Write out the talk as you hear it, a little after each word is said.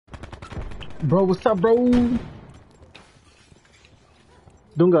Bro, what's up, bro?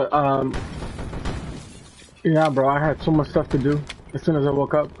 Dunga, yeah, bro, I had so much stuff to do as soon as I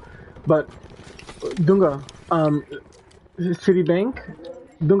woke up. But, Dunga, Citibank,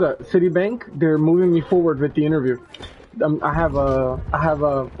 Citibank, they're moving me forward with the interview. I have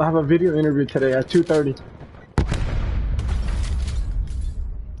a video interview today at 2:30.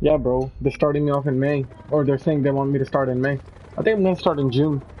 Yeah, bro, they're starting me off in May, or they're saying they want me to start in May. I think I'm gonna start in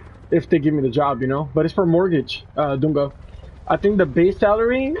June, if they give me the job, you know. But it's for mortgage, Dunga. I think the base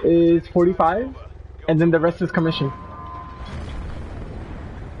salary is 45, and then the rest is commission.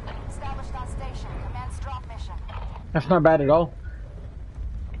 Established on station. Commence drop mission. That's not bad at all.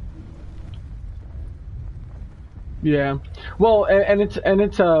 Yeah. Well, and it's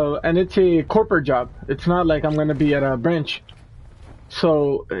a corporate job. It's not like I'm gonna be at a branch.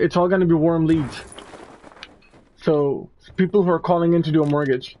 So it's all gonna be warm leads. So people who are calling in to do a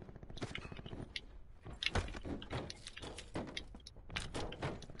mortgage.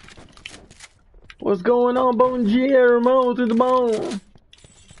 What's going on, Bone Guillermo to the bone?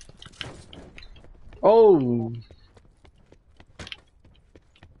 Oh.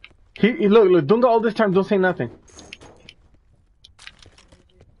 Look, don't go all this time, don't say nothing.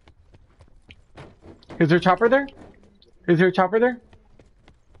 Is there a chopper there? Is there a chopper there?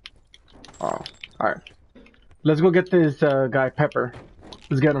 Oh, alright. Let's go get this guy, Pepper.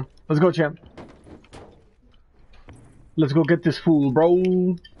 Let's get him. Let's go, champ. Let's go get this fool,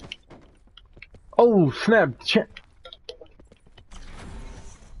 bro. Oh, snap, champ.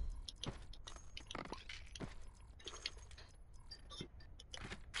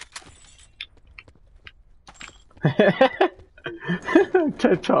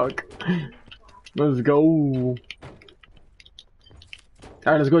 TED Talk. Let's go.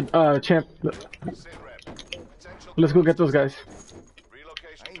 Alright, let's go, champ. Let's go get those guys.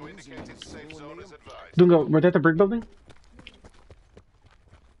 Dunga, we're at the brick building?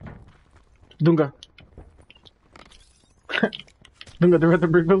 Dunga. Dunga, they're at the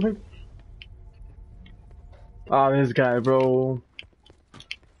brick building? Oh, this guy, bro.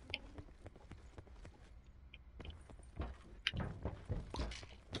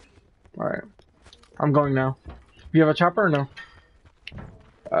 Alright. I'm going now. You have a chopper or no?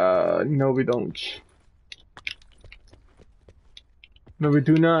 No we don't. No we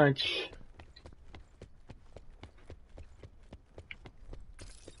do not.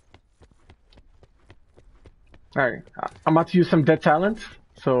 Alright, I'm about to use some dead talent,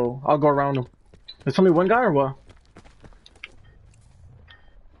 so I'll go around him. There's only one guy or what?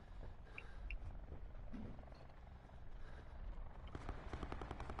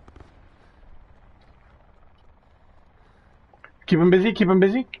 Keep him busy, keep him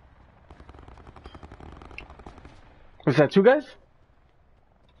busy. Was that two guys?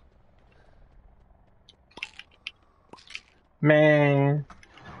 Man.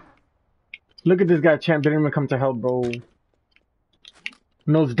 Look at this guy, champ, didn't even come to help, bro.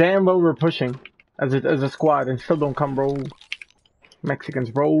 Knows damn well we're pushing as a squad and still don't come, bro.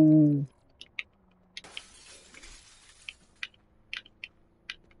 Mexicans, bro.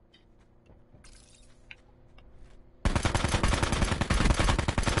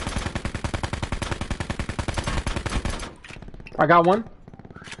 I got one.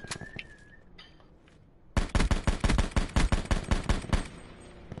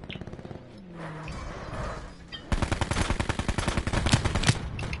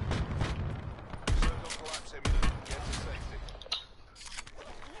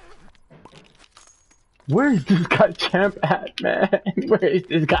 Where is this guy champ at, man? Where is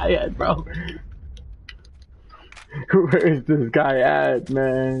this guy at, bro? Where is this guy at,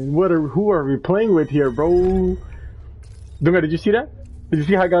 man? Who are we playing with here, bro? Dunga, did you see that? Did you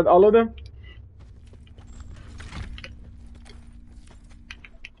see how I got all of them?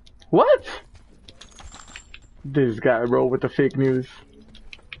 What? This guy, bro, with the fake news.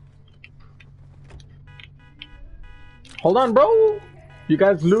 Hold on, bro. You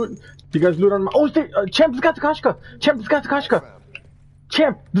guys loot on my. Oh, champ, this guy's a Kashka. Champ, this guy's a Kashka.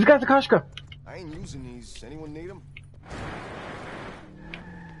 Champ, this guy's a Kashka. I ain't using these. Anyone need them?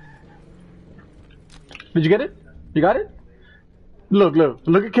 Did you get it? You got it? Look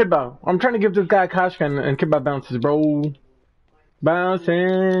at Kidbow. I'm trying to give this guy a Kashka and Kidbow bounces, bro.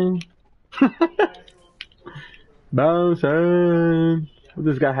 Bouncing. Bouncing. What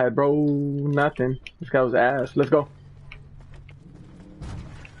this guy had, bro? Nothing. This guy was ass. Let's go.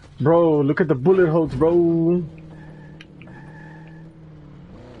 Bro, look at the bullet holes, bro.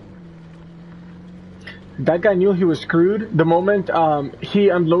 That guy knew he was screwed the moment he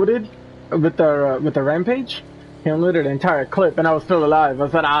unloaded with the rampage. He unloaded an entire clip and I was still alive. I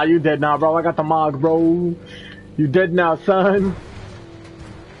said, ah, you dead now, bro. I got the mog, bro. You dead now, son.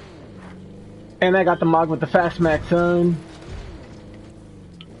 And I got the mog with the fast max, son.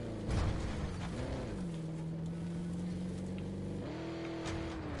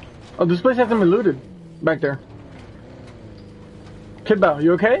 Oh, this place hasn't been looted. Back there. Kidbow,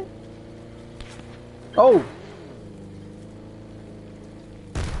 you okay? Oh.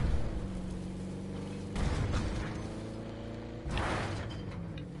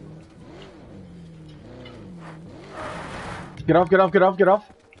 Get off, get off, get off, get off.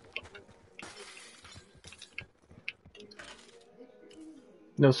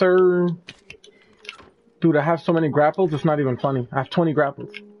 No, sir. Dude, I have so many grapples, it's not even funny. I have 20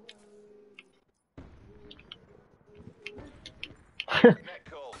 grapples. Net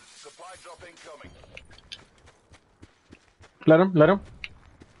call. Supply drop incoming. Let him, let him.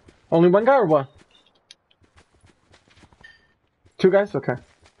 Only one guy or what? Two guys? Okay.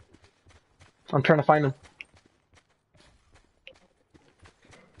 I'm trying to find him.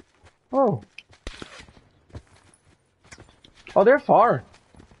 Oh. Oh, they're far.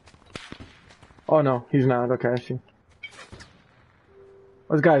 Oh no, he's not. Okay, I see.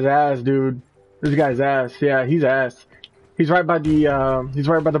 This guy's ass, dude. This guy's ass. Yeah, he's ass. He's right by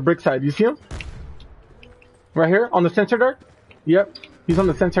the brick side. You see him? Right here on the sensor dart? Yep. He's on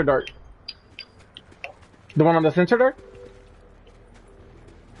the sensor dart. The one on the sensor dart?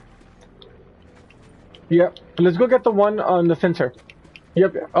 Yep. Let's go get the one on the sensor.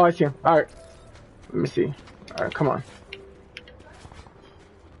 Yep. Oh, I see him. Alright. Let me see. Alright, come on.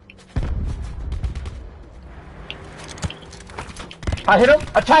 I hit him.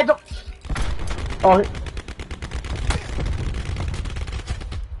 I tagged him. Oh.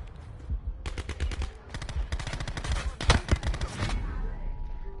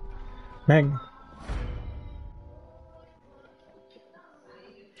 Dang.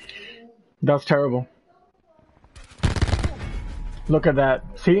 That's terrible. Look at that.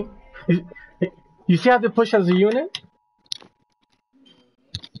 See? You see how they push as a unit?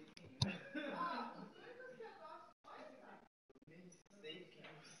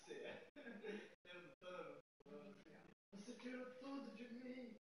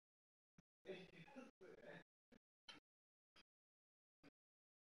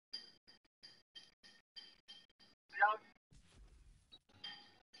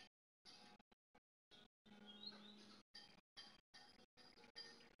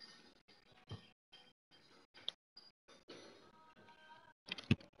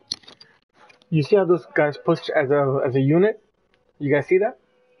 You see how those guys push as a unit? You guys see that?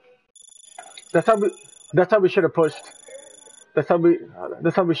 That's how we that's how we should have pushed. That's how we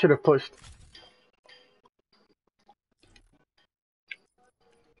should have pushed.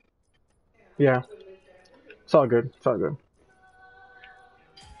 Yeah. It's all good. It's all good.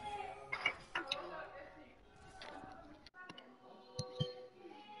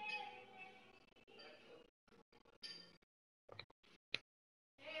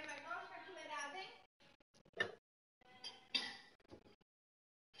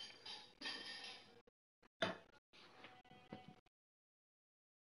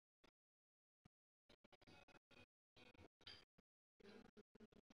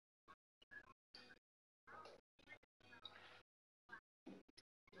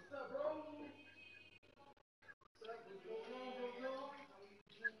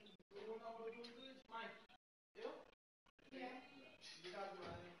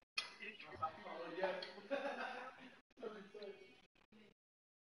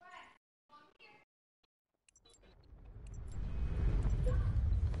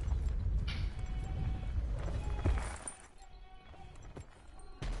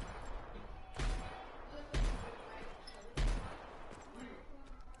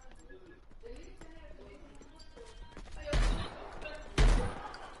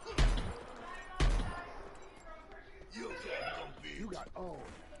 You got owned.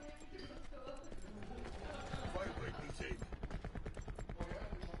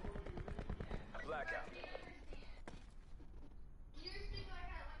 Blackout.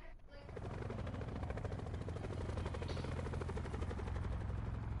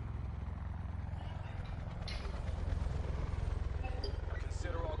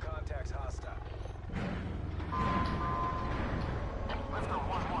 Consider all contacts hostile. Lifter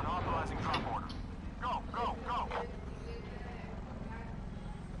 1-1 authorizing drop order. Go, go, go!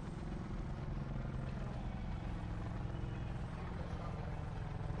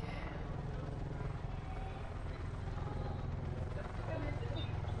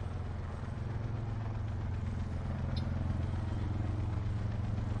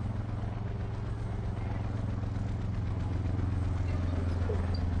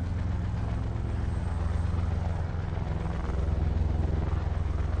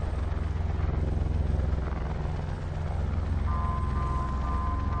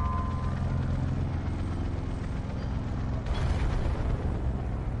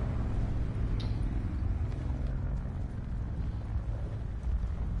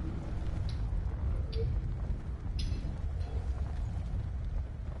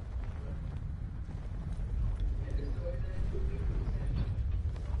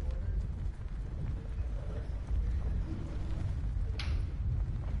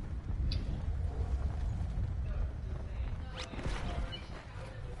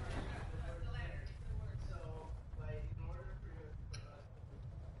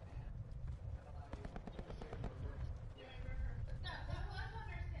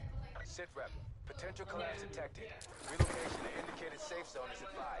 Sit rep. Potential collapse detected. Relocation to indicated safe zone is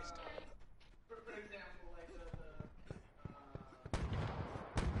advised. For example, like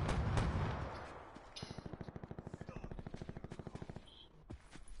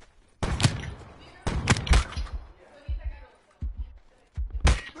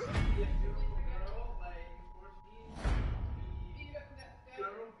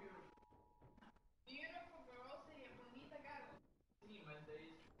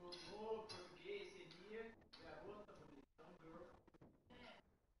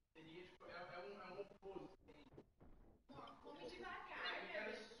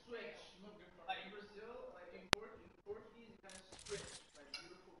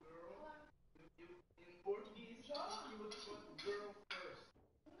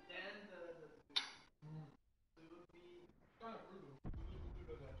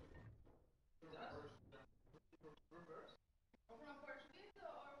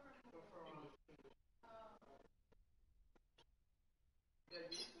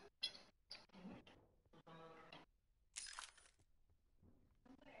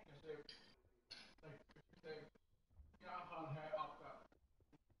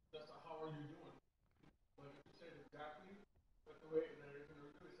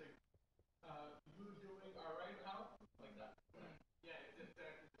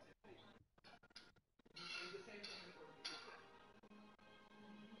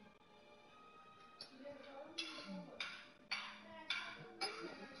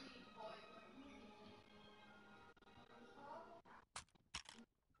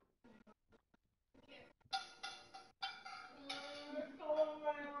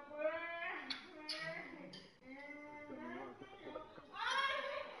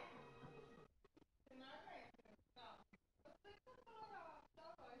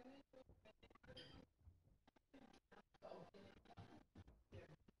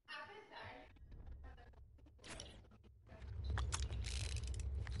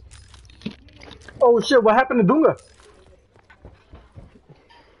Oh shit! What happened to Dunga?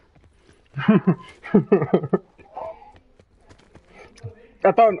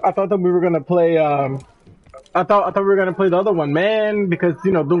 I thought that we were gonna play. I thought we were gonna play the other one, man. Because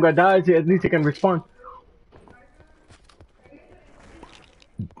you know Dunga dies, at least he can respawn.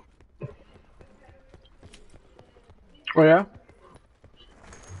 Oh yeah.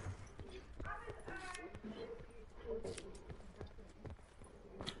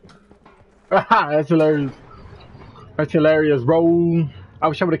 That's hilarious. That's hilarious, bro. I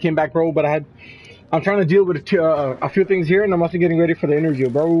wish I would have came back, bro, but I'm trying to deal with a few things here, and I'm also getting ready for the interview,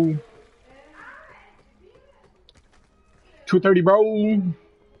 bro. 2:30, bro.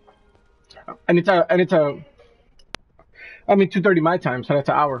 And it's a. I mean 2:30 my time, so that's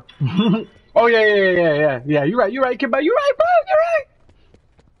an hour. Oh yeah. You're right, kid, but you're right, bro. You're right.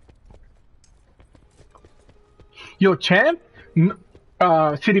 Yo, champ.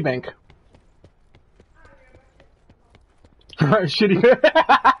 Citibank. Shitty.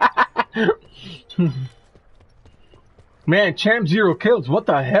 Man, champ 0 kills. What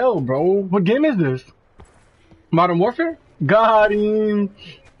the hell, bro? What game is this? Modern Warfare? Got him.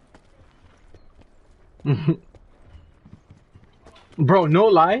 Bro, no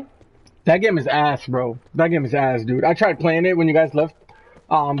lie. That game is ass, bro. That game is ass, dude. I tried playing it when you guys left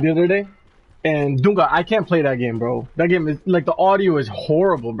the other day. And Dunga, I can't play that game, bro. That game is like the audio is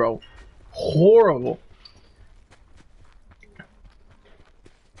horrible, bro. Horrible.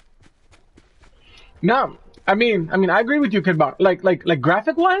 No, I agree with you, kid. About like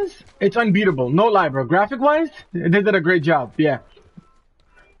graphic wise, it's unbeatable. No lie, bro. Graphic wise, they did a great job. Yeah,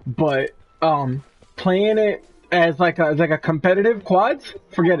 but playing it as like a competitive quads,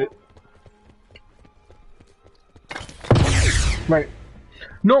 forget it. Right.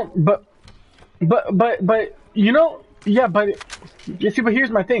 No, but you know, yeah, but you see, but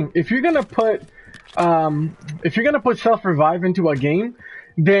here's my thing. If you're gonna put self revive into a game,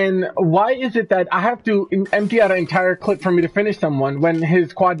 then why is it that I have to empty out an entire clip for me to finish someone when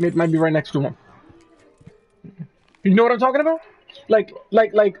his quad mate might be right next to him? You know what I'm talking about?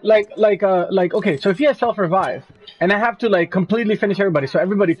 Okay, so if he has self revive, and I have to like completely finish everybody, so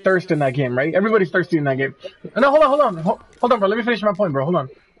everybody thirsts in that game, right? Everybody's thirsty in that game. No, hold on, bro. Let me finish my point, bro. Hold on,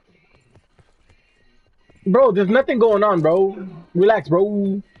 bro. There's nothing going on, bro. Relax,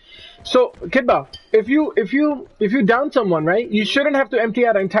 bro. So, Kidba, if you down someone, right? You shouldn't have to empty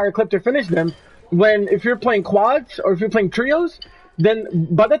out an entire clip to finish them. When if you're playing quads or if you're playing trios, then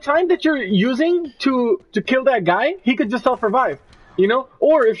by the time that you're using to kill that guy, he could just self revive, you know.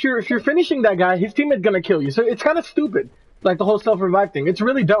 Or if you're finishing that guy, his teammate's gonna kill you. So it's kind of stupid, like the whole self revive thing. It's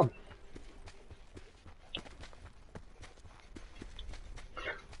really dumb.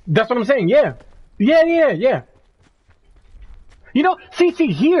 That's what I'm saying. Yeah, yeah. You know, see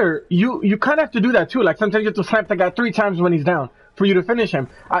here, you kind of have to do that too. Like sometimes you have to slap the guy 3 times when he's down for you to finish him.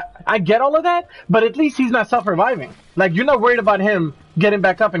 I get all of that, but at least he's not self-reviving. Like you're not worried about him getting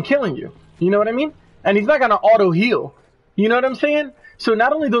back up and killing you. You know what I mean? And he's not gonna auto heal. You know what I'm saying? So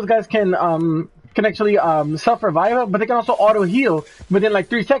not only those guys can actually self-revive, but they can also auto heal within like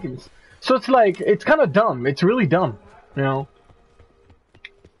 3 seconds. So it's like it's kind of dumb. It's really dumb. You know?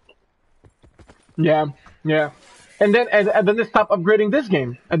 Yeah, yeah. And then they stop upgrading this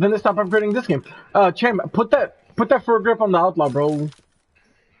game. And then they stop upgrading this game. Champ, put that fur grip on the outlaw, bro.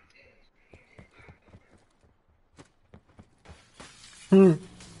 Hmm.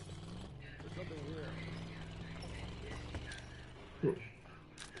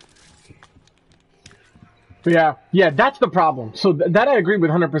 Yeah, that's the problem. So that I agree with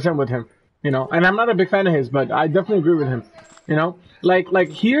 100% with him. You know, and I'm not a big fan of his, but I definitely agree with him. You know, like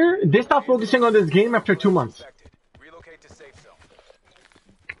here they stopped focusing on this game after 2 months. Detected. Relocate to safe zone.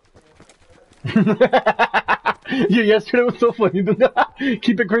 Yeah, yesterday was so funny.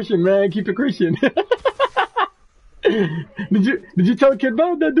 Keep it Christian, man. Keep it Christian. Did you tell Kid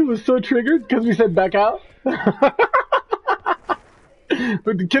Bo that dude was so triggered because we said back out? But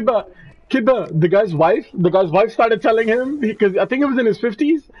the the guy's wife started telling him because I think it was in his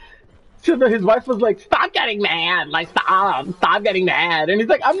 50s. So that his wife was like, "Stop getting mad! Like, stop getting mad!" And he's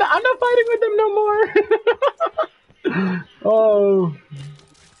like, I'm not fighting with them no more." Oh,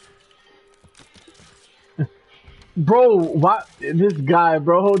 bro, what? This guy,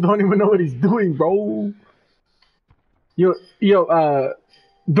 bro, don't even know what he's doing, bro. Dunga,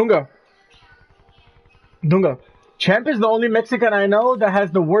 Dunga. Champ is the only Mexican I know that has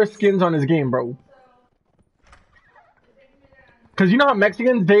the worst skins on his game, bro. Cause you know how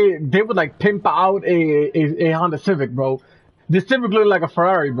Mexicans they would like pimp out a Honda Civic, bro. This Civic look like a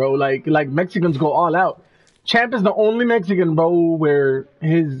Ferrari, bro. Like Mexicans go all out. Champ is the only Mexican, bro, where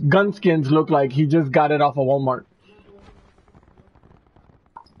his gun skins look like he just got it off of Walmart.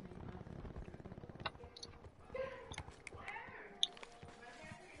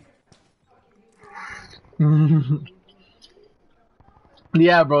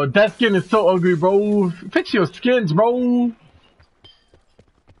 Yeah, bro, that skin is so ugly, bro. Fix your skins, bro.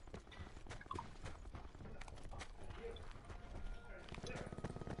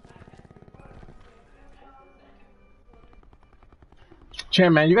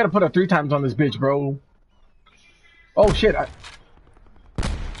 Champ, man, you gotta put up 3 times on this bitch, bro. Oh shit!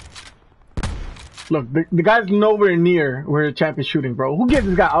 Look, the guy's nowhere near where Champ is shooting, bro. Who gives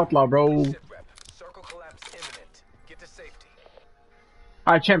this guy outlaw, bro? Sit rep. Circle collapse imminent. Get to safety.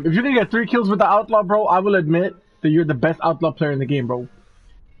 Alright, Champ, if you can get 3 kills with the outlaw, bro, I will admit that you're the best outlaw player in the game, bro.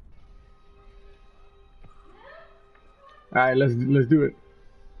 Alright, let's do it.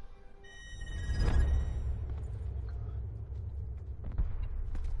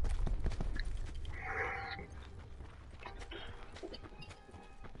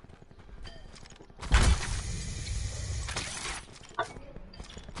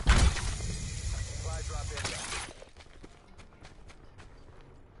 Supply drop inbound.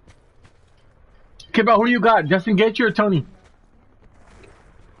 Kidbot, who you got? Justin Gaethje or Tony?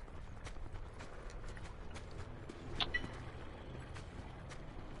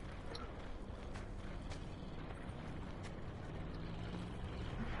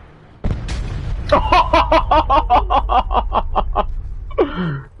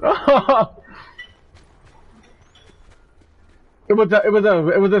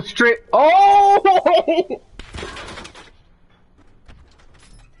 It was a straight. Oh!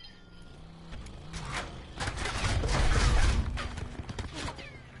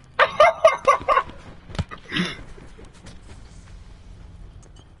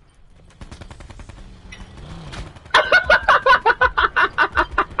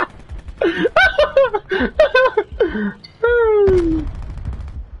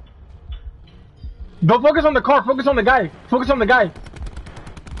 Don't focus on the car. Focus on the guy. Focus on the guy.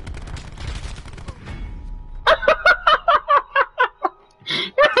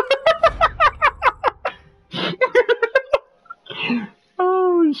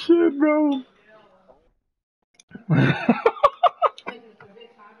 Oh shit, bro.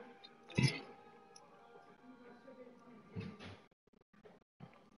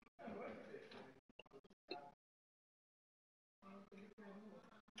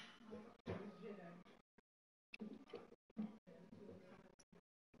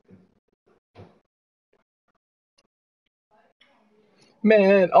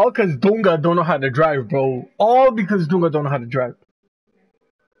 Man, all because Dunga don't know how to drive, bro. All because Dunga don't know how to drive.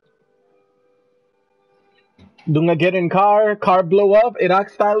 Dunga get in car blow up, Iraq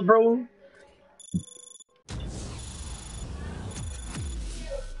style, bro.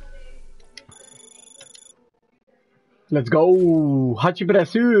 Let's go. Hachi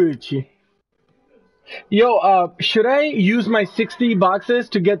Brasuchi. Yo, should I use my 60 boxes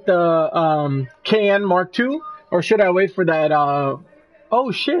to get the KN Mark II? Or should I wait for that,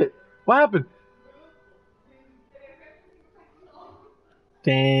 oh shit. What happened?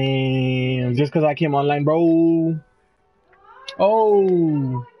 Damn, just because I came online, bro.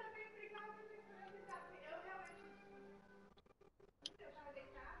 Oh,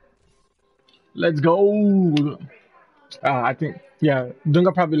 let's go. I think, yeah,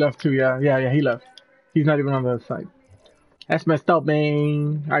 Dunga probably left too. Yeah, he left. He's not even on the other side. That's messed up,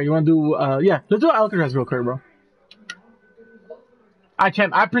 man. All right, you want to do, yeah, let's do Alcatraz real quick, bro. I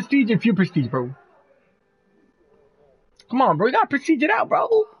prestige and few prestige, bro. Come on, bro, you got to prestige it out, bro.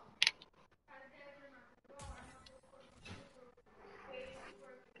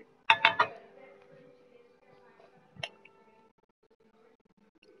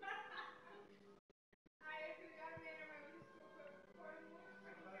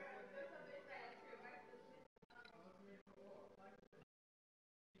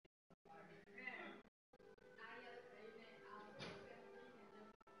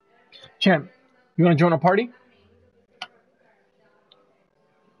 Champ, you want to join a party?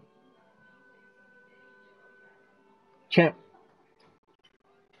 Champ,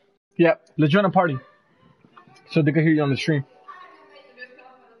 yep, let's join a party so they can hear you on the stream.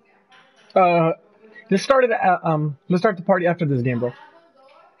 Uh, let's start the party after this game, bro.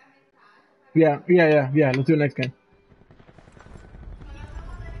 Yeah. Let's do it next game.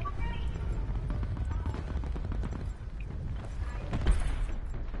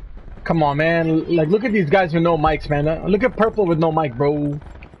 Come on, man. Like, look at these guys with no mics, man. Look at Purple with no mic, bro.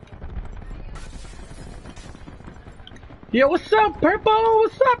 Yo, what's up, Purple?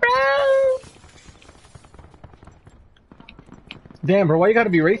 What's up, bro? Damn, bro. Why you gotta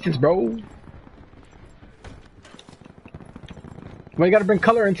be racist, bro? Why you gotta bring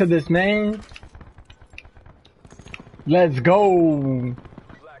color into this, man? Let's go.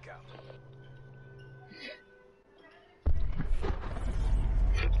 Blackout.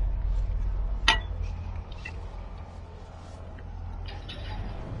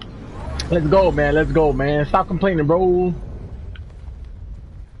 Let's go, man. Let's go, man. Stop complaining, bro.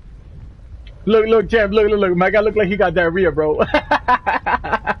 Look, champ. Look. My guy look like he got diarrhea, bro.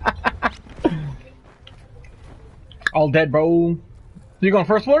 All dead, bro. You going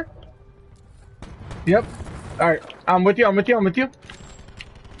first floor? Yep. All right. I'm with you.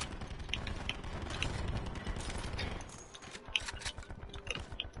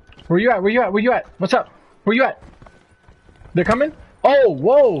 Where you at? What's up? Where you at? They're coming? Oh,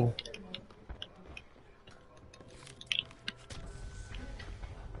 whoa.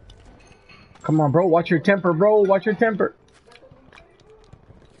 Come on, bro. Watch your temper, bro. Watch your temper.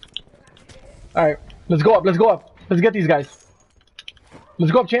 All right. Let's go up. Let's get these guys.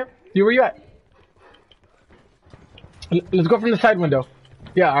 Let's go up, champ. You where you at? Let's go from the side window.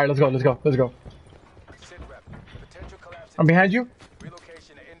 Yeah, all right. Let's go. Sit rep. Potential collapse I'm behind you.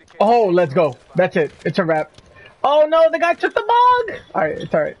 Relocation indicated. Oh, let's go. That's it. It's a wrap. Oh, no. The guy took the bug. All right.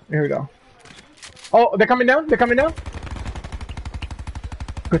 It's all right. Here we go. Oh, they're coming down.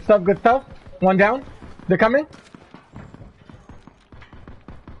 Good stuff. One down. They're coming.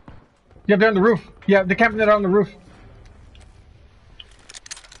 Yeah, they're on the roof. Yeah, they're camping it on the roof.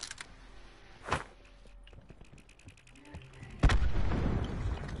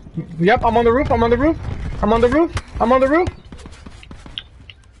 Yep, I'm on the roof.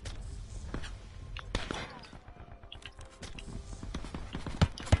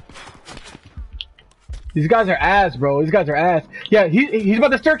 These guys are ass, bro. Yeah, he's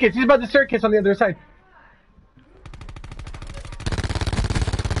about the staircase. On the other side.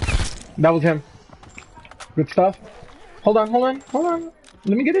 That was him. Good stuff. Hold on.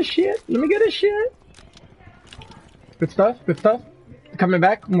 Let me get his shit. Good stuff. Coming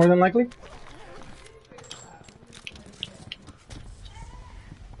back, more than likely.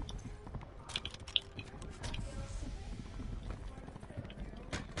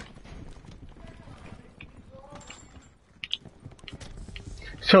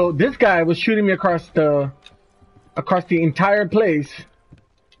 So this guy was shooting me across the entire place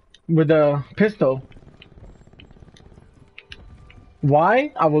with a pistol.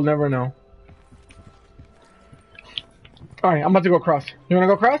 Why? I will never know. Alright, I'm about to go across. You wanna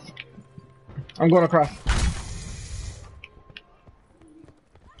go across? I'm going across.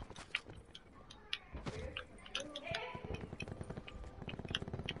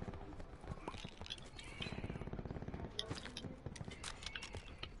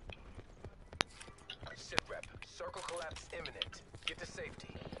 Circle collapse imminent. Get to safety.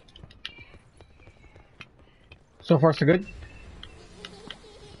 So far, so good.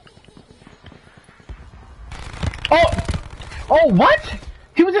 Oh! Oh, what?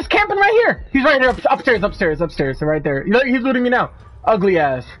 He was just camping right here. He's right here, upstairs, right there. Look, he's looting me now. Ugly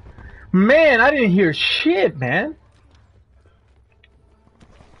ass. Man, I didn't hear shit, man.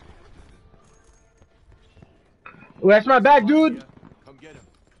 Oh, that's my back, dude. Come get him.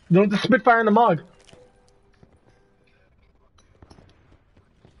 Don't the Spitfire in the mug.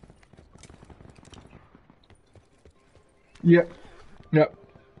 Yep. Yep.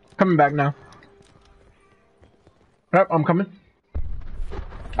 Coming back now. Yep, I'm coming.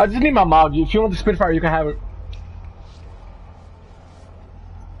 I just need my mog. If you want the Spitfire, you can have it.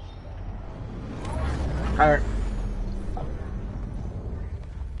 Alright.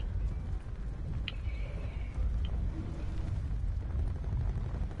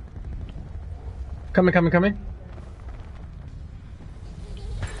 Coming.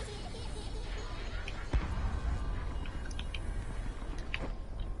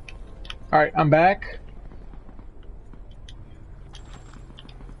 Alright, I'm back.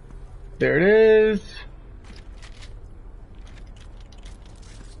 There it is.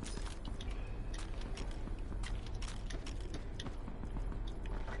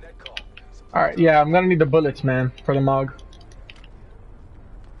 Net call. Alright, yeah, I'm gonna need the bullets, man, for the mog.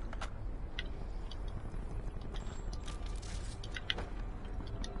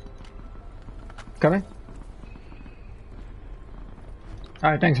 Coming?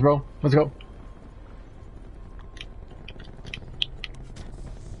 Alright, thanks, bro. Let's go.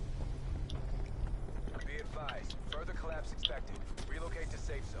 Be advised. Further collapse expected. Relocate to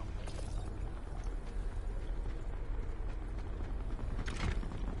safe zone.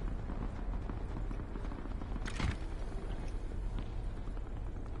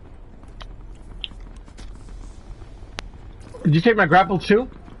 Did you take my grapple too?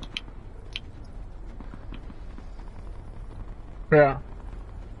 Yeah.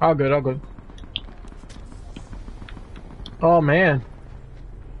 All good. Oh, man.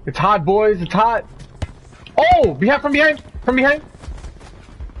 It's hot, boys. It's hot. Oh! From behind!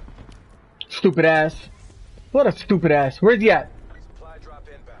 Stupid ass. What a stupid ass. Where's he at? Supply drop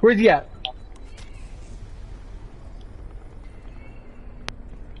inbound. Where's he at?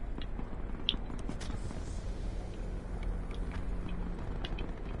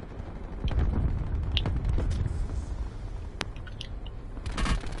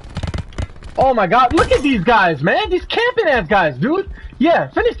 Oh my god, look at these guys, man. These camping ass guys, dude. Yeah,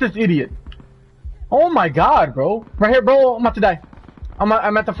 finish this idiot. Oh my god, bro. Right here, bro. I'm about to die.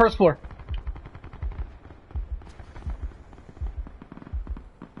 I'm at the first floor.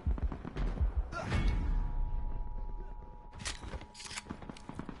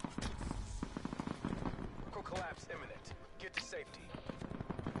 Circle collapse imminent. Get to safety.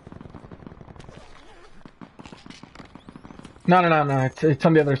 No. It's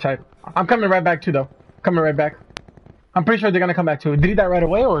on the other side. I'm coming right back too, though. Coming right back. I'm pretty sure they're gonna come back too. Did he die right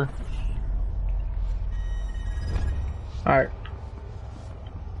away, or? Alright.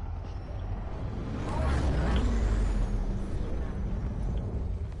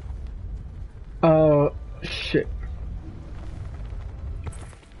 Shit.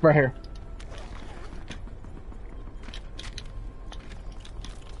 Right here.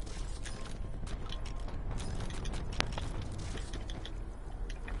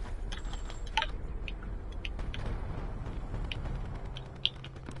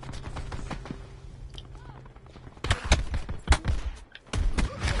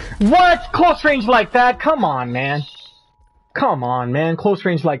 What? Close range like that? Come on, man. Close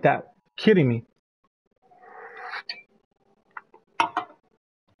range like that. Kidding me.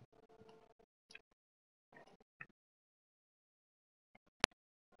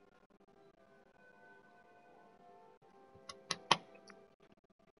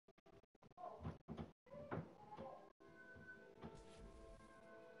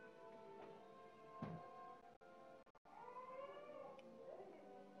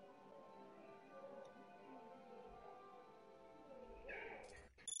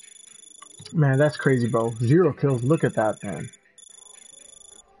 Man, that's crazy, bro. 0 kills. Look at that, man.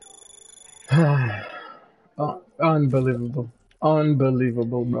 Unbelievable.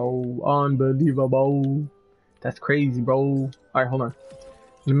 Unbelievable, bro. Unbelievable. That's crazy, bro. Alright, hold on.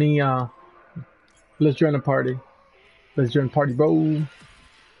 Let me, let's join the party. Let's join the party, bro.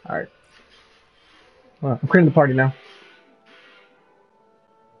 Alright. I'm creating the party now.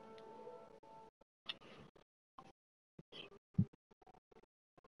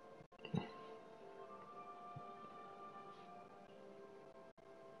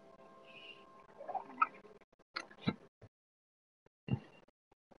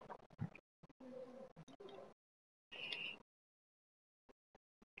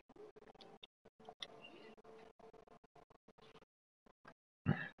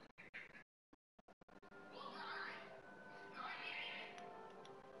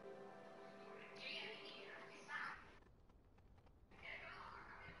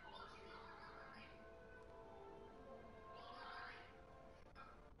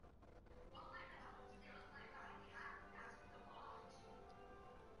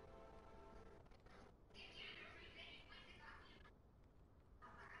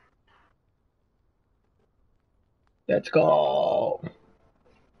 Let's go.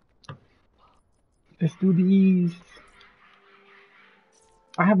 Let's do these.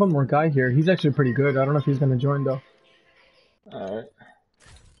 I have one more guy here. He's actually pretty good. I don't know if he's gonna join though. Alright.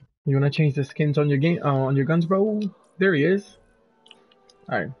 You wanna change the skins on your game on your guns, bro? There he is.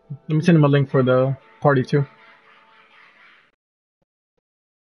 All right, let me send him a link for the party too.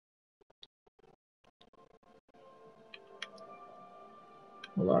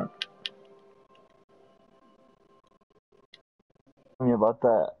 Hold on. Tell me about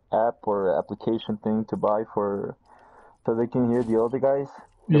that app or application thing to buy for, so they can hear the other guys,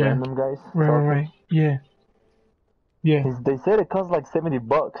 the Yeah. random guys. Right. Yeah. They said it costs like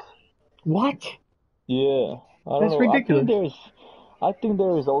 $70. What? Yeah, I don't That's know. ridiculous. I think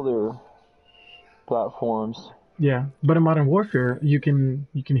there's other platforms. Yeah, but in Modern Warfare, you can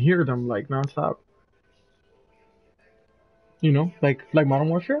hear them like nonstop. You know, like Modern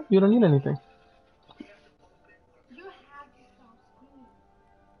Warfare, you don't need anything.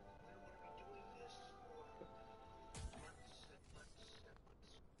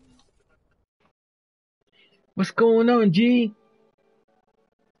 What's going on, G?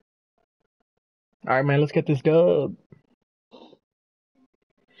 All right, man, let's get this dub.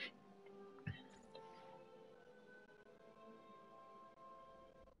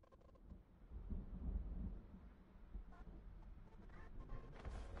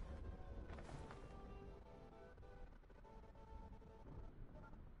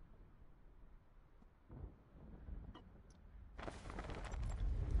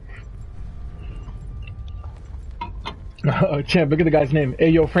 Oh, Champ, look at the guy's name. Hey,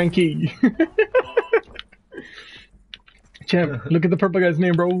 yo, Frankie. Champ, look at the purple guy's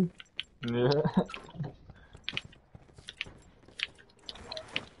name, bro. Yeah.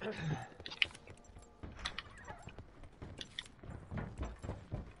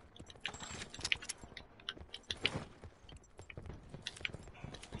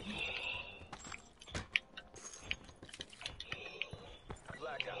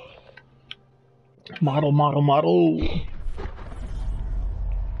 Model.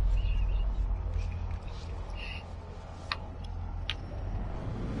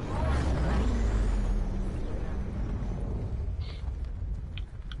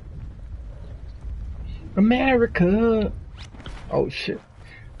 America. Oh shit.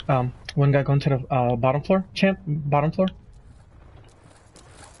 One guy going to the bottom floor. Champ, bottom floor.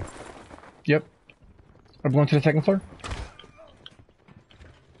 Yep. I'm going to the second floor.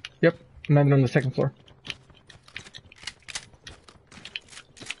 Yep. I'm landing on the second floor.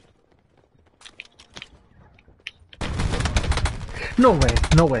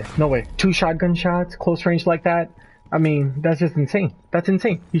 No way. 2 shotgun shots, close range like that. I mean, that's just insane. That's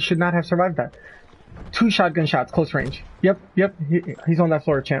insane. He should not have survived that. 2 shotgun shots, close range. Yep. He's on that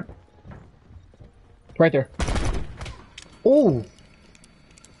floor, Champ. Right there. Oh!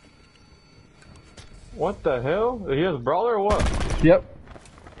 What the hell? He has a brawler or what? Yep.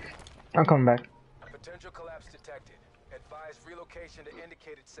 I'm coming back. Potential collapse detected. Advise relocation to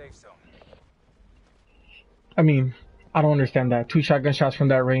indicated safe zone. I mean, I don't understand that. 2 shotgun shots from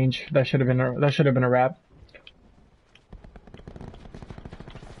that range. That should have been a wrap.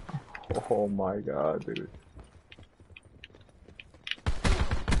 Oh my god, dude.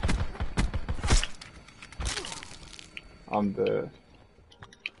 I'm dead.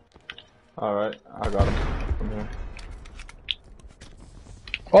 Alright, I got him from here.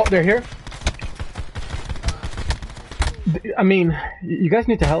 Oh, they're here. I mean, you guys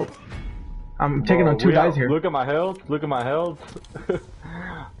need to help. I'm taking on 2 guys here. Look at my health. Look at my health.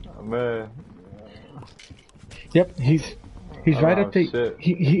 Oh, man. Yep, he's right at the shit.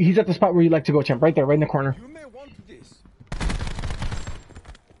 he's at the spot where you like to go, Champ. Right there, right in the corner. You may want this.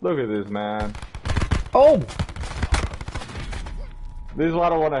 Look at this, man. Oh! This is why I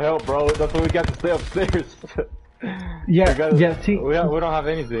don't want to help, bro. That's why we got to stay upstairs. Yeah, see, we don't have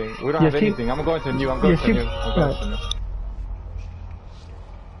anything. We don't Yeah, have see- anything. I'm going to new. I'm going Yeah, to see- new. I'm going to new.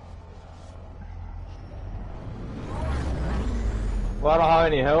 Well, I don't have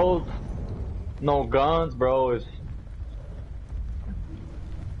any health. No guns, bro.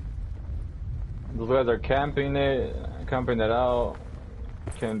 Those guys are camping it out.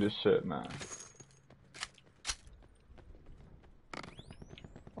 Can't do shit, man.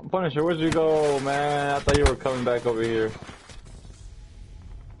 Punisher, where'd you go, man? I thought you were coming back over here.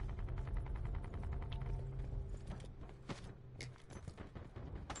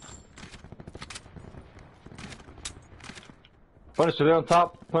 Punisher, they're on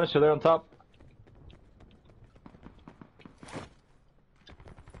top. Punisher, they're on top.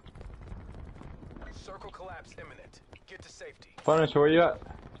 Circle collapse imminent. Get to safety. Punisher, where you at?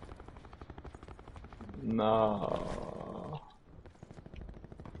 No.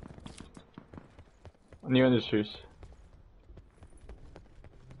 New industries.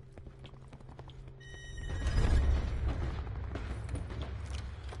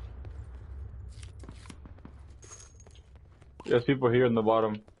 There's people here in the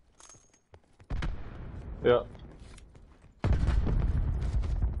bottom. Yeah.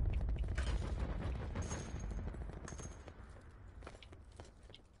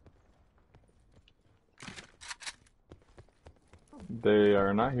 They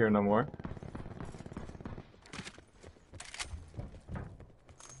are not here no more.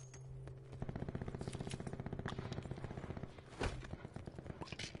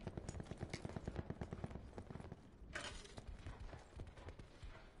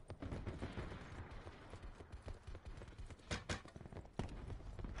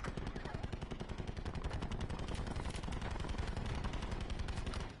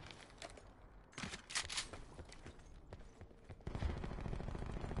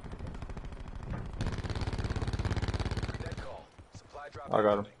 Dead call. Supply drop I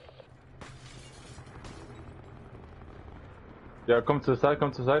got him. incoming. Yeah, come to the side,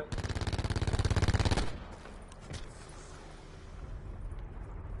 come to the side.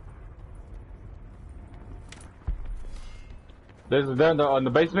 They're on the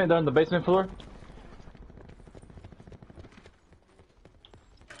basement, they're on the basement floor.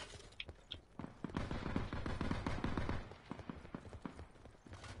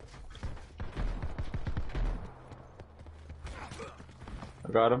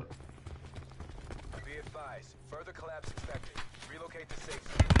 I got him. Be advised. Further collapse expected. Relocate to safe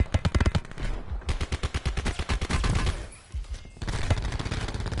zone.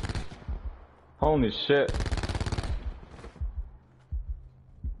 Holy shit.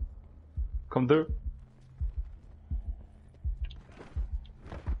 Come through.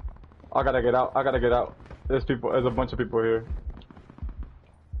 I gotta get out, I gotta get out. There's a bunch of people here.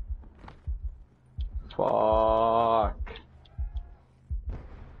 Fuck.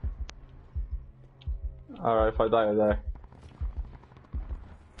 Alright, if I die, I die.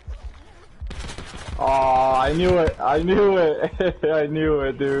 Oh, I knew it. I knew it. I knew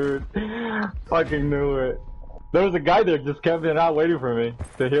it, dude. Fucking knew it. There was a guy there just camping out waiting for me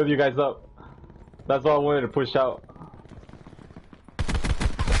to heal you guys up. That's all I wanted to push out.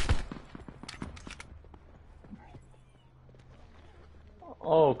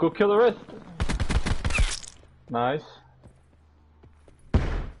 Oh, go kill the rest. Nice.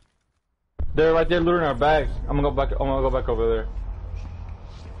 They're right there looting our bags. I'm gonna go back over there.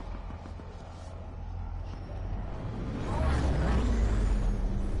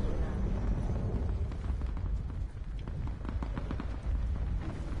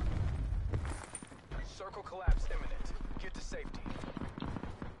 Circle collapse imminent. Get to safety.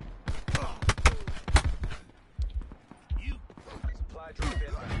 Supply drop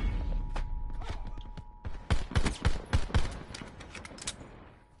inbound.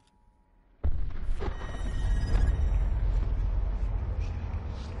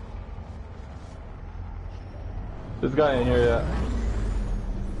 This guy ain't here yet.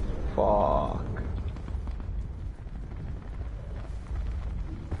 Fuck.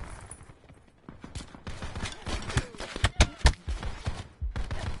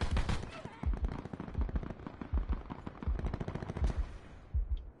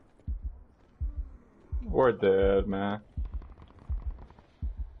 We're dead, man.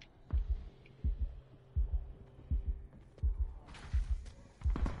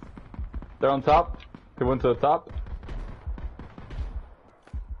 They're on top. They went to the top.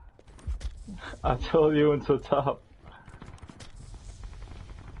 I told you went to the top.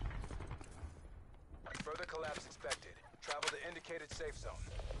 Further collapse expected. Travel to indicated safe zone.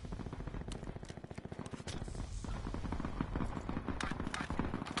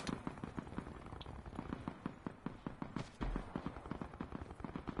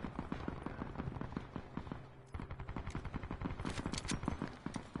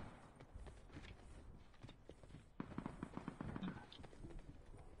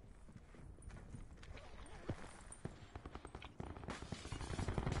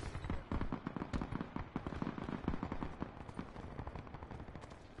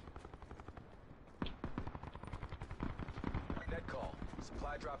 Net call.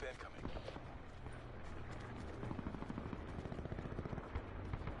 Supply drop incoming.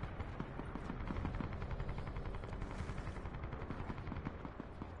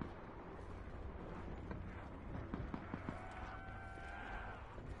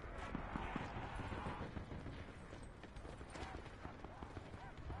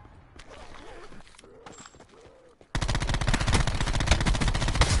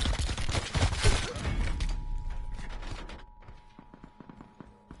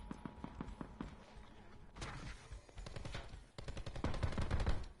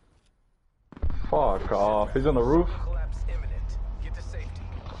 He's on the roof. Collapse imminent. Get to safety.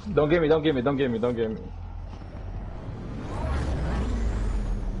 Don't get me, don't get me, don't get me, don't get me.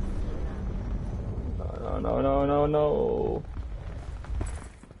 No, no, no, no, no.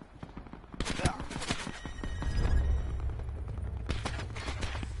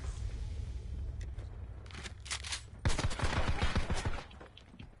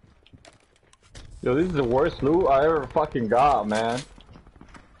 Yo, this is the worst loot I ever fucking got, man.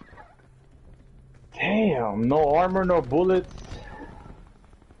 Damn, no armor, no bullets.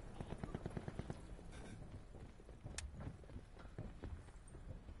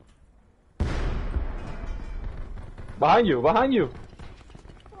 Behind you, behind you.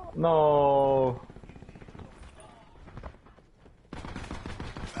 No.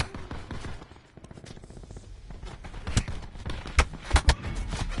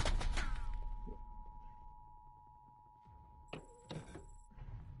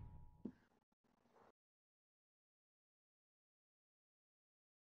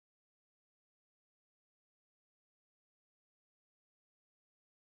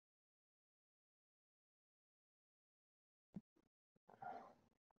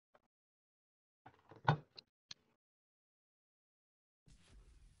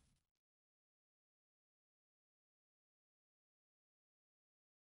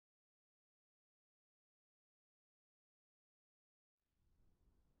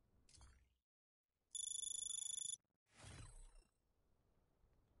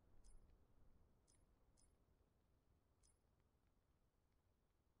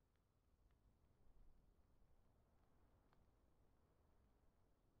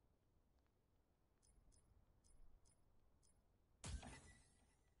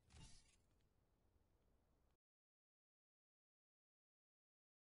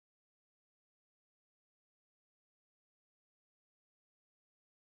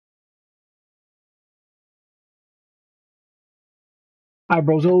 Hi,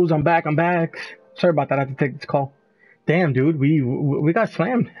 brozos. I'm back. I'm back. Sorry about that. I had to take this call. Damn, dude. We got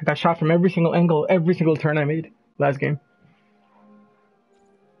slammed. I got shot from every single angle, every single turn I made last game.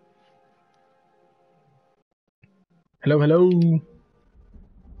 Hello, hello.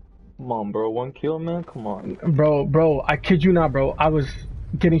 Come on, bro. 1 kill, man. Come on. Bro. I kid you not, bro. I was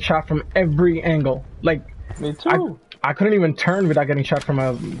getting shot from every angle. Like, Me too. I couldn't even turn without getting shot from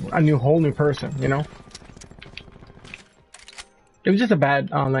a whole new person, you know? It was just a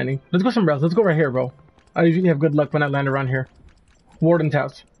bad landing. Let's go somewhere else. Let's go right here, bro. I usually have good luck when I land around here. Warden's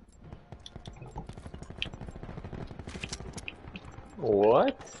house.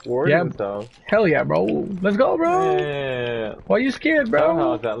 What? Warden's house? Hell yeah, bro. Let's go, bro. Yeah. Why you scared, bro? Cell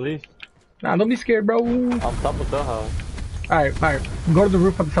house, at least. Nah, don't be scared, bro. On top of the house. Alright. Go to the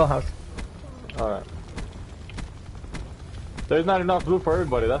roof of the cell house. Alright. There's not enough loot for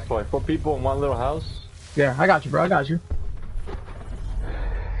everybody, that's why. 4 people in one little house. Yeah, I got you, bro. I got you.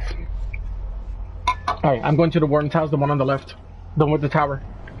 Alright, I'm going to the Warden's house, the one on the left. The one with the tower.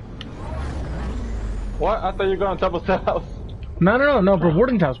 What? I thought you were going on top of the house. No, bro.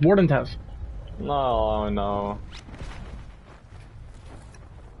 Warden's house. No.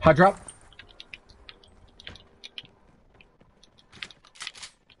 Hot drop.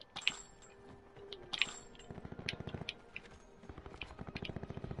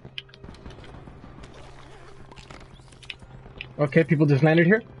 Okay, people just landed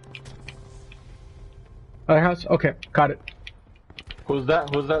here. Other house? Okay, got it. Who's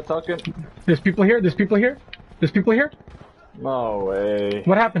that? Who's that talking? There's people here. No way.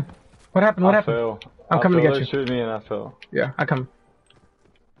 What happened? What happened? I fell. I'm coming to get They you. shoot me and I fell. Yeah, I come.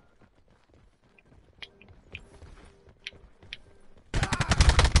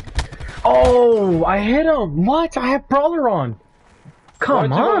 Oh, I hit him. What? I have brawler on. Come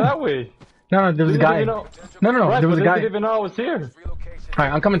Why'd you go on. that way? No, there was a guy. No, Right, there was a but guy. They didn't even know I was here. Relocation.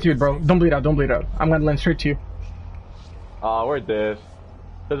 Alright, I'm coming to you, bro. Don't bleed out. I'm gonna land straight to you. Oh, we're dead.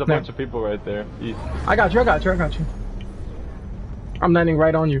 There's a bunch of people right there. East. I got you. I'm landing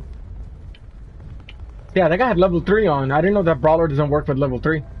right on you. Yeah, that guy had level 3 on. I didn't know that brawler doesn't work with level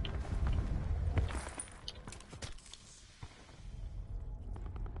 3.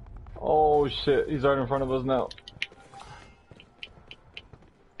 Oh shit, he's right in front of us now.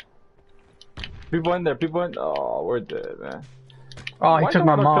 People in there, Oh, we're dead, man. Oh, he Why took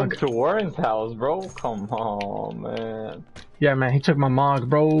my don't mog. come to Warren's house, bro? Come on, man. Yeah, man, he took my mog,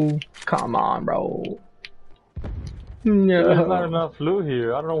 bro. Come on, bro. There's not No. enough loot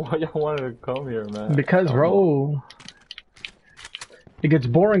here. I don't know why y'all wanted to come here, man. Because, Come on. bro. It gets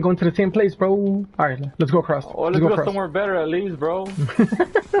boring going to the same place, bro. Alright, let's go across. Oh, let's go somewhere better at least, bro.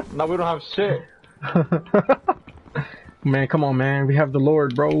 Now we don't have shit. Man, come on, man. We have the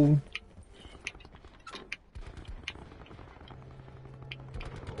Lord, bro.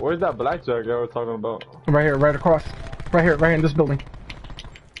 Where's that blackjack I was talking about? Right here, right across. Right here in this building.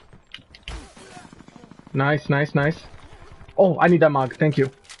 Nice, nice, nice. Oh, I need that mog. Thank you.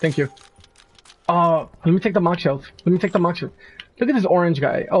 Thank you. Let me take the mock shells. Let me take the mock shells. Look at this orange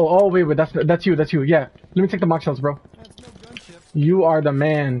guy. Oh, wait, that's you. Yeah. Let me take the mock shells, bro. You are the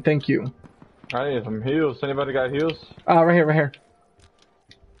man. Thank you. I need some heals. Anybody got heals? Right here, right here.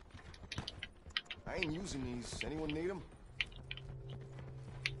 I ain't using these. Anyone need them?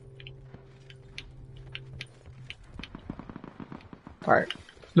 Alright.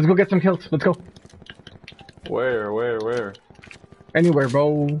 Let's go get some kills. Let's go. Where? Anywhere,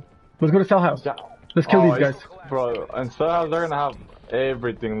 bro. Let's go to cell house. Yeah. Let's kill these guys. Bro, and so they're gonna have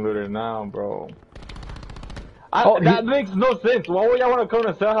everything looted now, bro. That makes no sense. Why would y'all want to come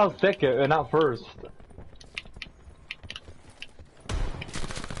to cell house second and not first?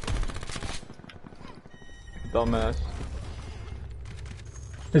 Dumbass.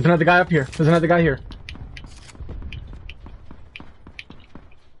 There's another guy up here. There's another guy here.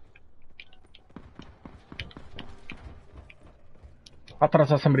 I thought I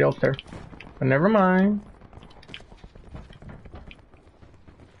saw somebody else there. But never mind.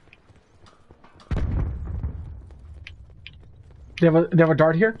 They have a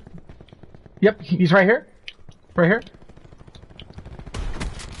dart here? Yep, he's right here. Right here.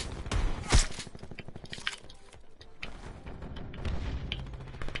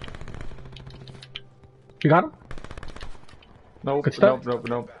 You got him? Nope, Good stuff.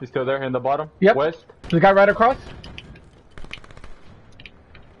 nope. He's still there in the bottom. Yep. West. The guy right across?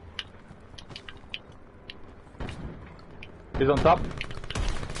 He's on top.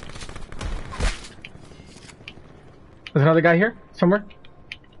 There's another guy here, somewhere.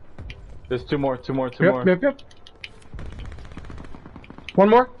 There's two more. Yep. One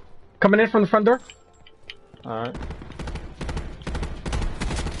more. Coming in from the front door. Alright.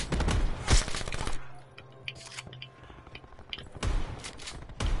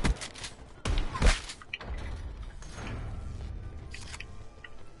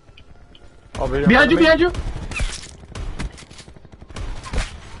 Behind you!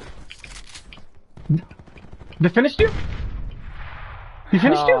 They finished you? He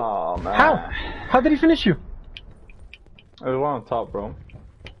finished you? Oh, man. How? How did he finish you? There's one on top, bro.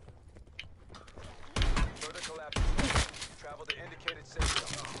 Further collapse. Travel to indicated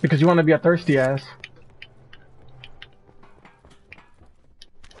safe zone. Because you want to be a thirsty ass.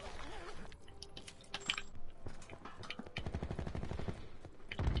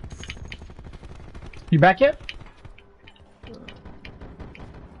 You back yet?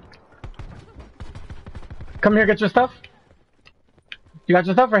 Come here, get your stuff. You got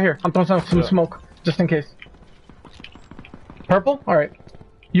your stuff right here. I'm throwing some smoke, just in case. Purple? Alright.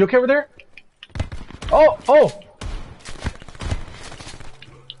 You okay over there? Oh!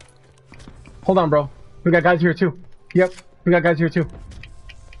 Hold on, bro. We got guys here too. Yep, we got guys here too.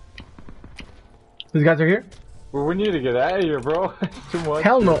 These guys are here? Well, we need to get out of here, bro. It's too much.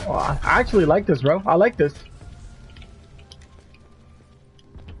 Hell no. I actually like this, bro. I like this.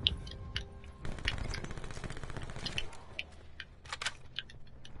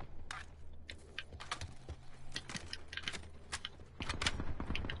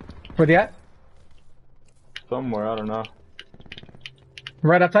 Where they at? Somewhere, I don't know.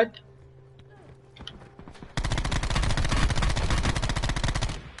 Right outside?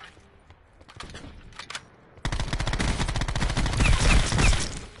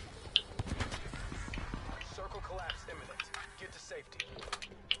 Circle collapse imminent. Get to safety.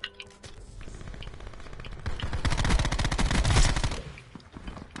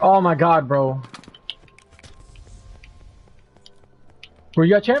 Oh my god, bro. Where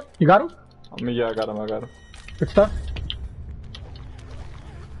you at, champ? You got him? I mean, yeah, I got him. Good stuff.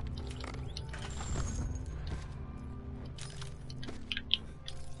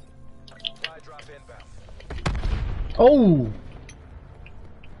 Supply drop inbound. Oh!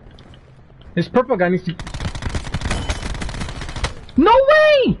 This purple guy needs to... No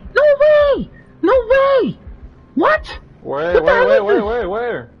way! What?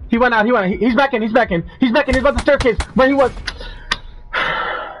 Where? He went out. He's back in. He's about the staircase where he was.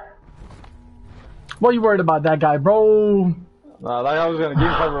 What are you worried about that guy, bro? Nah, like I was gonna give you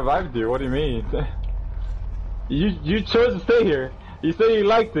if I revived you. What do you mean? You chose to stay here. You said you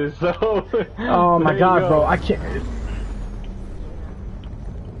liked this, so... Oh my god, bro. I can't...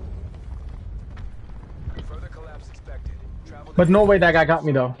 Further collapse expected. Travel But no way that guy got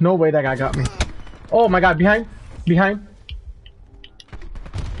me, though. No way that guy got me. Oh my god, behind.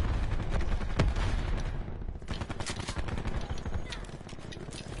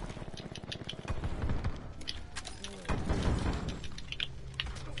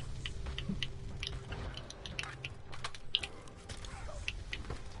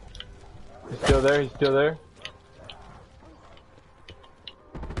 still there. He's still there.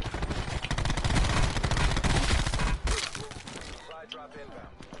 Supply drop inbound.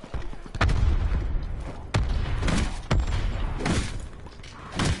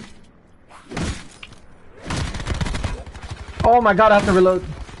 Oh my god, I have to reload.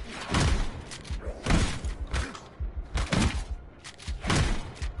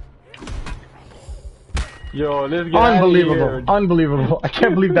 Yo, let's get out of Unbelievable. here. Unbelievable. I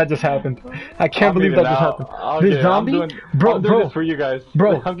can't believe that just happened. I can't I'm believe getting that just out. happened. I'm This getting- zombie, I'm doing bro, this for you guys.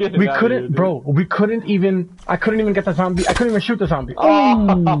 bro, I'm getting we out of couldn't, here, dude. bro, we couldn't even, I couldn't even get the zombie, I couldn't even shoot the zombie. Oh.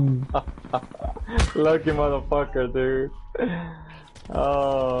 Ooh. Lucky motherfucker, dude.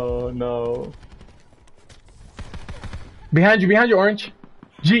 Oh no. Behind you, Orange.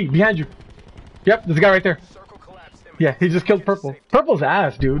 G, behind you. Yep, there's a guy right there. Circle collapse imminent. Yeah, he just killed Purple. Purple's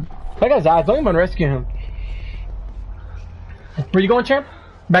ass, dude. That guy's ass. Don't even rescue him. Where you going, champ?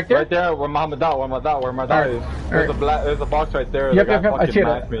 Back there? Right there, where my dot is. Alright. There's a box right there. Yep, The yep, guy yep. I fucking see it.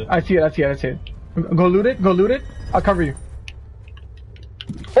 mashed me. I see it. Go loot it. I'll cover you.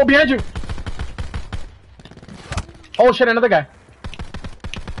 Oh, behind you. Oh shit, another guy.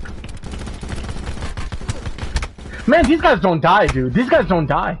 Man, these guys don't die, dude. These guys don't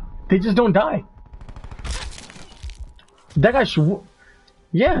die. They just don't die. That guy should.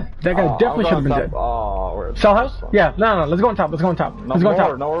 Yeah, that guy definitely should have been dead. Oh, we're Cell house? Yeah, no. Let's go on top. Let's go on top. No Let's go on more.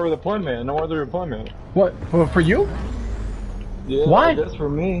 top. No more deployment. No more deployment. What? For you? Yeah, Why? That's for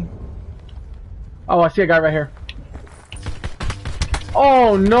me. Oh, I see a guy right here.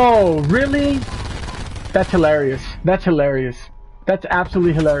 Oh no, really? That's hilarious. That's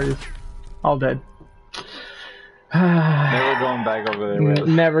absolutely hilarious. All dead. Never going back over there. With.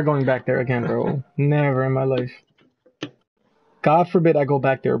 Never going back there again, bro. Never in my life. God forbid I go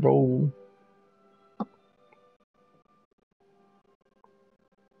back there, bro.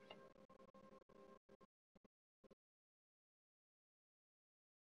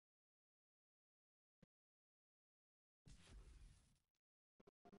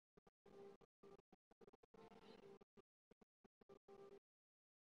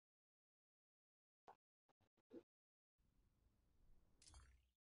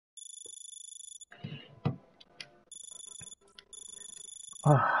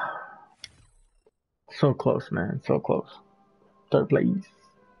 So close, man. So close. Third place.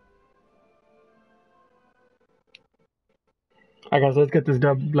 Alright, guys, let's get this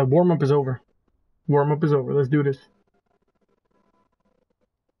dub. Like, warm up is over. Let's do this.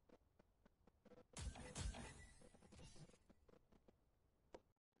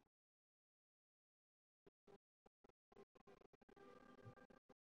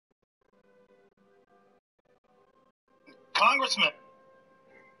 Congressman.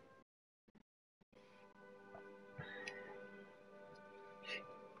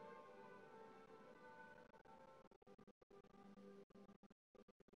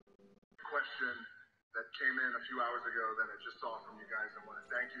 Question that came in a few hours ago that I just saw from you guys. I want to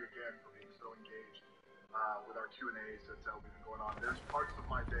thank you again for being so engaged with our Q&As that we've been going on. There's parts of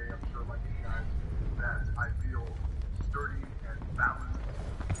my day, I'm sure like you guys, that I feel sturdy and balanced,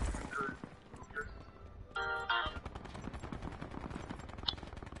 anchored, focused.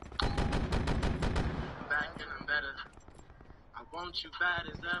 Back and I'm better. I want you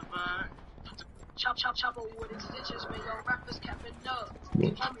bad as ever. Chop, chop, chop over with extensions, man. Yo, rappers capping up. Call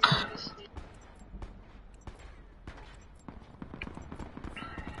me on this shit.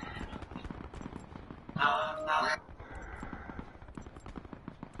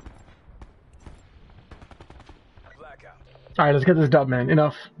 Blackout. Alright, let's get this dub, man.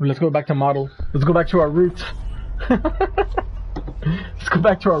 Enough. Let's go back to model. Let's go back to our roots. Let's go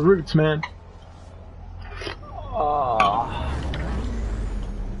back to our roots, man.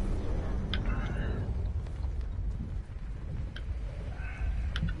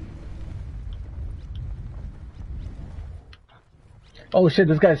 Oh shit,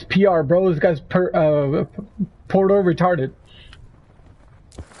 this guy's PR, bro. This guy's Porto retarded.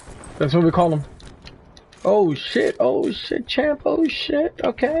 That's what we call him. Oh shit, champ, oh shit.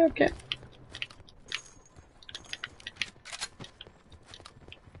 Okay.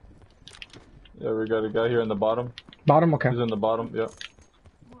 Yeah, we got a guy here in the bottom. Bottom, okay. He's in the bottom, yep.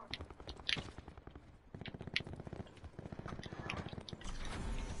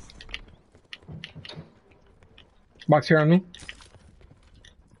 Box here on me.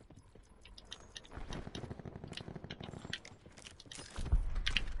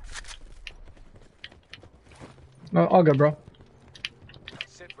 No, all good, bro.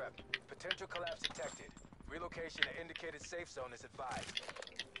 Sit rep. Potential collapse detected. Relocation to indicated safe zone is advised.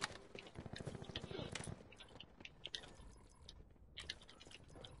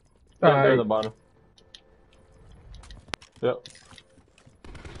 Yeah, they're at the bottom. Yep.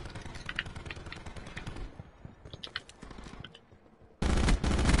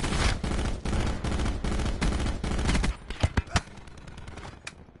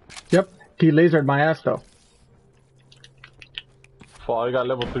 Yep. He lasered my ass though. Fuck, I got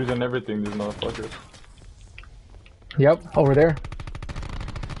level 3s and everything, these motherfuckers. Yep, over there.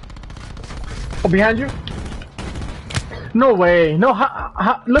 Oh, behind you? No way. No,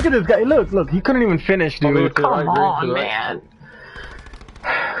 look at this guy. Look. He couldn't even finish, dude. Come on, man.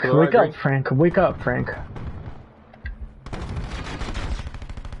 Wake up, Frank. Wake up, Frank.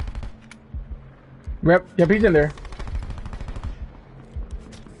 Yep, he's in there.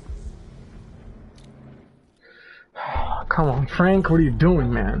 Come on, Frank. What are you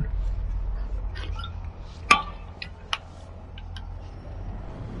doing, man?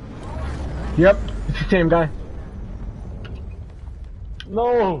 Yep, it's the same guy.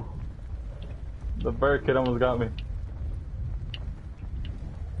 No! The bird kid almost got me.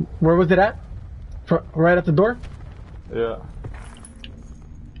 Where was it at? Right at the door? Yeah.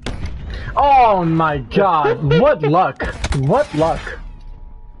 Oh my god, what luck. What luck.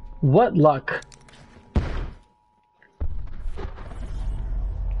 What luck.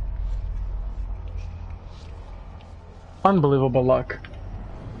 Unbelievable luck.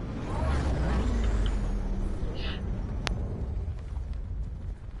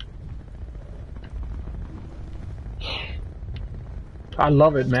 I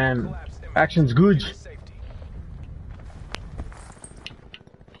love it, man. Action's good.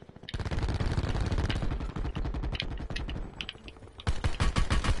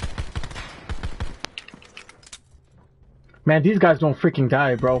 Man, these guys don't freaking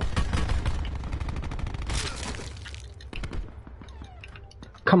die, bro.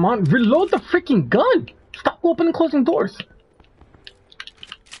 Come on, reload the freaking gun! Stop opening and closing doors.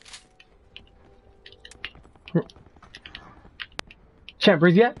 Champ,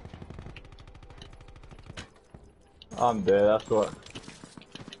 where's he at? I'm dead, that's what.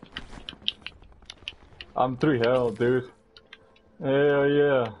 I'm 3 health, dude. Hell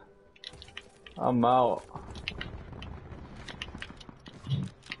yeah. I'm out.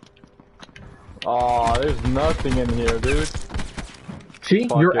 Aw, there's nothing in here, dude. See?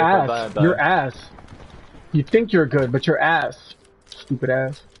 Fuck your it, ass. Your ass. You think you're good, but your ass. Stupid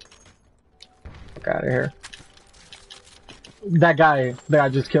ass. Fuck out of here. That guy that I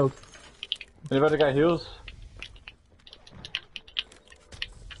just killed. Anybody got heals?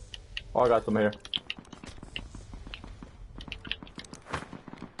 Oh, I got some here.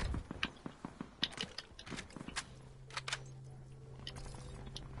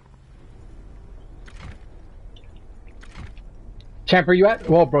 Champ, where you at?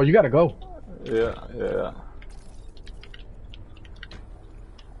 Well, bro, you gotta go. Yeah.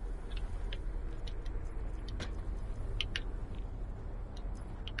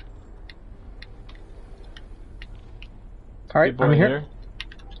 Alright, I'm here.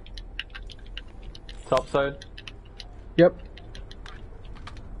 Top side. Yep.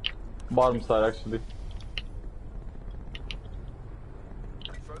 Bottom side, actually.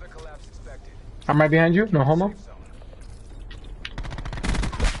 Further collapse expected. I'm right behind you. No homo.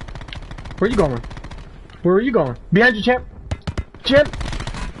 Where you going? Where are you going? Behind you, champ. Champ.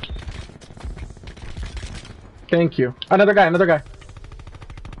 Thank you. Another guy.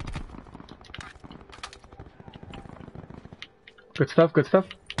 Good stuff.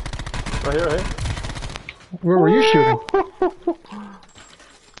 Right here. Where were you shooting?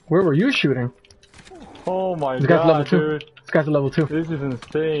 Where were you shooting? Oh my This guy's level god, 2. dude. This guy's a level 2. This is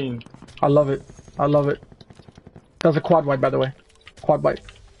insane. I love it. That was a quad wipe, by the way. Quad wipe.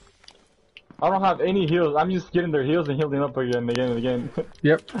 I don't have any heals. I'm just getting their heals and healing up again and again.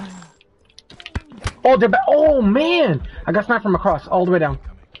 Yep. Oh, they're back. Oh, man. I got sniped from across. All the way down.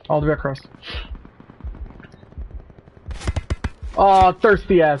 All the way across. Oh,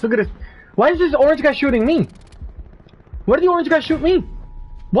 thirsty ass. Look at this. Why is this orange guy shooting me? Why did the orange guy shoot me?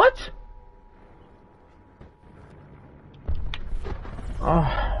 What?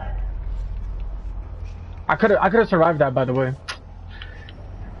 Oh. I could have survived that, by the way.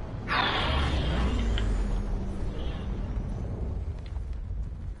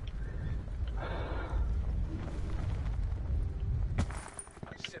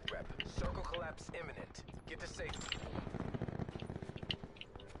 Sit rep. Circle collapse imminent. Get to safety.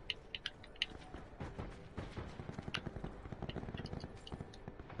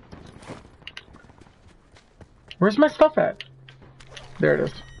 Where's my stuff at? There it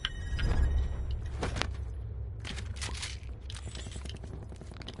is.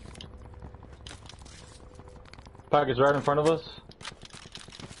 Package right in front of us.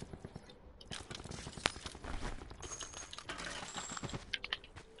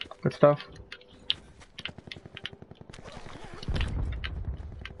 Good stuff.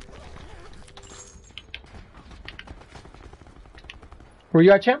 Where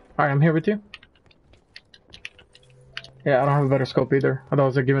you at, champ? Alright, I'm here with you. Yeah, I don't have a better scope either.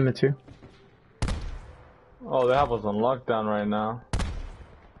 Otherwise, they're giving it to you. Oh, they have us on lockdown right now.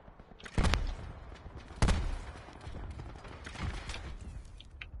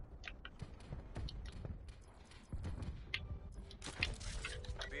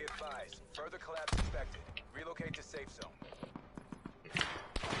 Be advised, further collapse expected. Relocate to safe zone.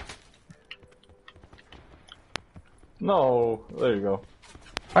 No, there you go.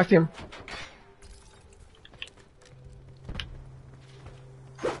 I see him.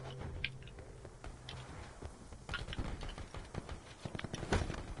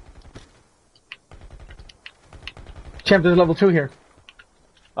 Champ, there's level 2 here.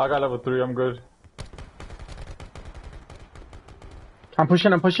 I got level 3, I'm good. I'm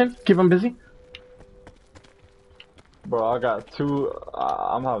pushing. Keep him busy. Bro, I got 2,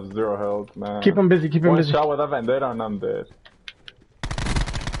 I'm have 0 health, man. Keep him busy, keep him One busy. shot with that vendetta and I'm dead.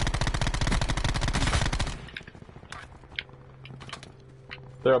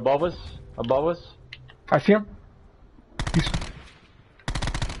 They're above us. I see him.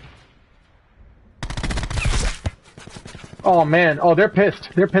 Oh man, oh they're pissed.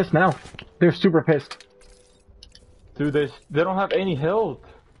 They're pissed now. They're super pissed. Dude, they don't have any health.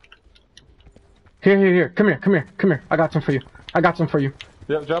 Here. Come here. I got some for you.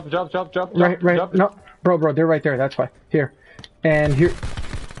 Yep, drop. Right. Drop. No, bro, they're right there. That's why. Here, and here.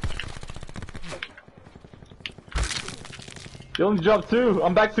 You only dropped 2.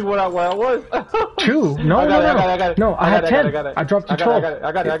 I'm back to where I was. 2? No. I got it. No, I had 10. I dropped to 12.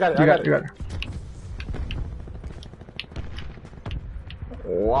 I got it. You got it.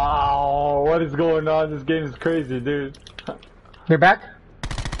 Wow, what is going on? This game is crazy, dude. They're back.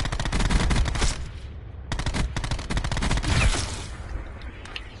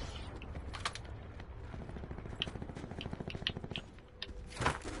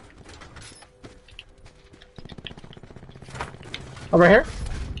 Oh, right here.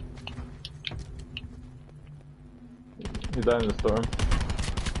 He's down in the storm.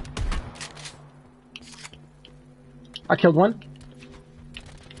 I killed one.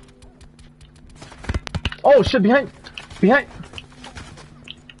 Oh shit! Behind.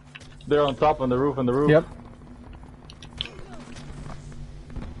 They're on top on the roof. Yep.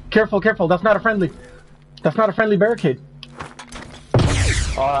 Careful. That's not a friendly barricade.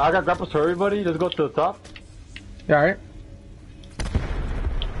 I got grapples for everybody. Let's go to the top. Yeah, alright.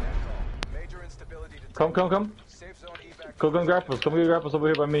 Major instability detected. Come. Safe zone evac. Go get grapples. Come get grapples over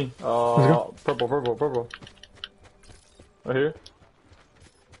here by me. Let's go. Purple. Right here.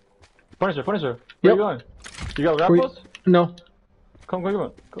 Punisher. Where Yep. you going? You got grapples? No. Come on.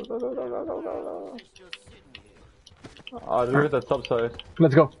 Go. We're at the top side.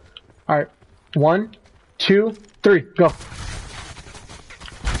 Let's go. Alright. 1, 2, 3. Go.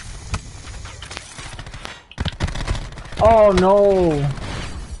 Oh no.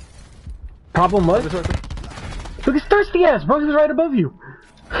 Problem was? Look at thirsty ass, bro. He's right above you.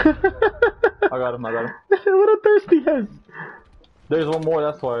 I got him. What a thirsty ass. There's one more,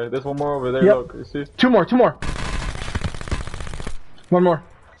 that's why. There's one more over there, Yep. look. You see? Two more. One more.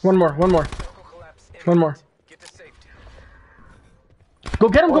 Local collapse imminent. Get to safety. Go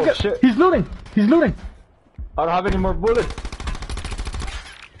get him, Oh, go get shit. He's looting. I don't have any more bullets.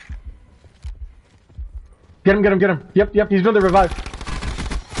 Get him. Yep, he's doing the revive.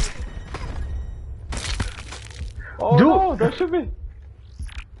 Oh Dude. no, that should be.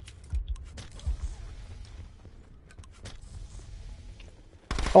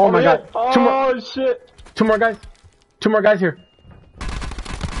 Oh my god. Oh shit. Two more guys here.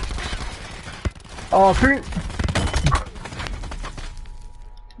 Oh, 3.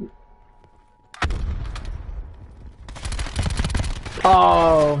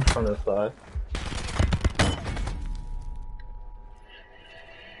 Oh. On this side.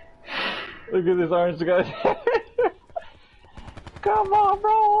 Look at this orange guy. Come on,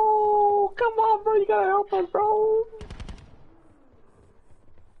 bro. You gotta help us, bro.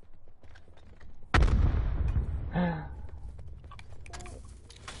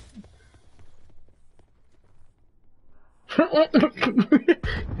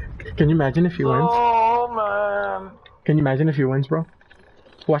 Can you imagine if he wins? Oh man. Can you imagine if he wins, bro?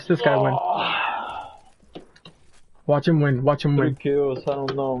 Watch this guy win. Watch him win. 3 kills, I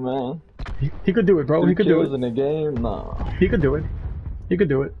don't know, man. He could do it, bro. He could do 3 kills it. in a game? Nah. He could do it.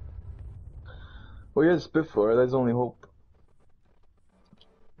 Well, he has Spitfire, that's the only hope.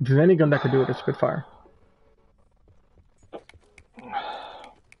 If there's any gun that could do it, it's Spitfire.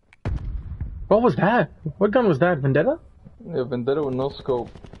 What was that? What gun was that? Vendetta? Yeah, Vendetta with no scope.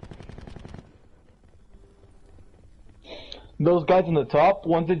 Those guys on the top,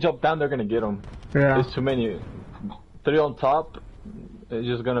 once they jump down, they're gonna get them. Yeah. There's too many. 3 on top, it's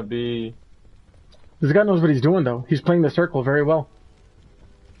just gonna be... This guy knows what he's doing, though. He's playing the circle very well.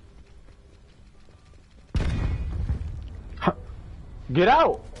 Get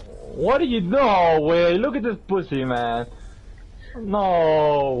out! What are you... No way! Look at this pussy, man.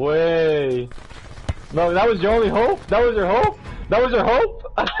 No way! No, that was your only hope? That was your hope? That was your hope?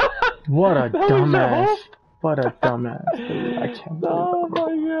 What a That was your dumbass. hope? What a dumbass, dude. I can't Oh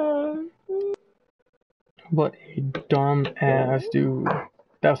believe my god. What a dumbass, dude.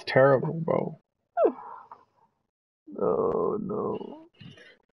 That's terrible, bro. Oh no.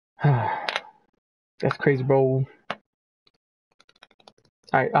 That's crazy, bro.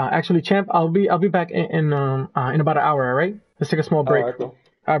 Alright, actually, champ, I'll be back in about an hour, alright? Let's take a small break. Alright, cool.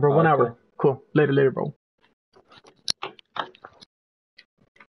 Alright, bro, 1 Alright, hour. Cool. Later, bro.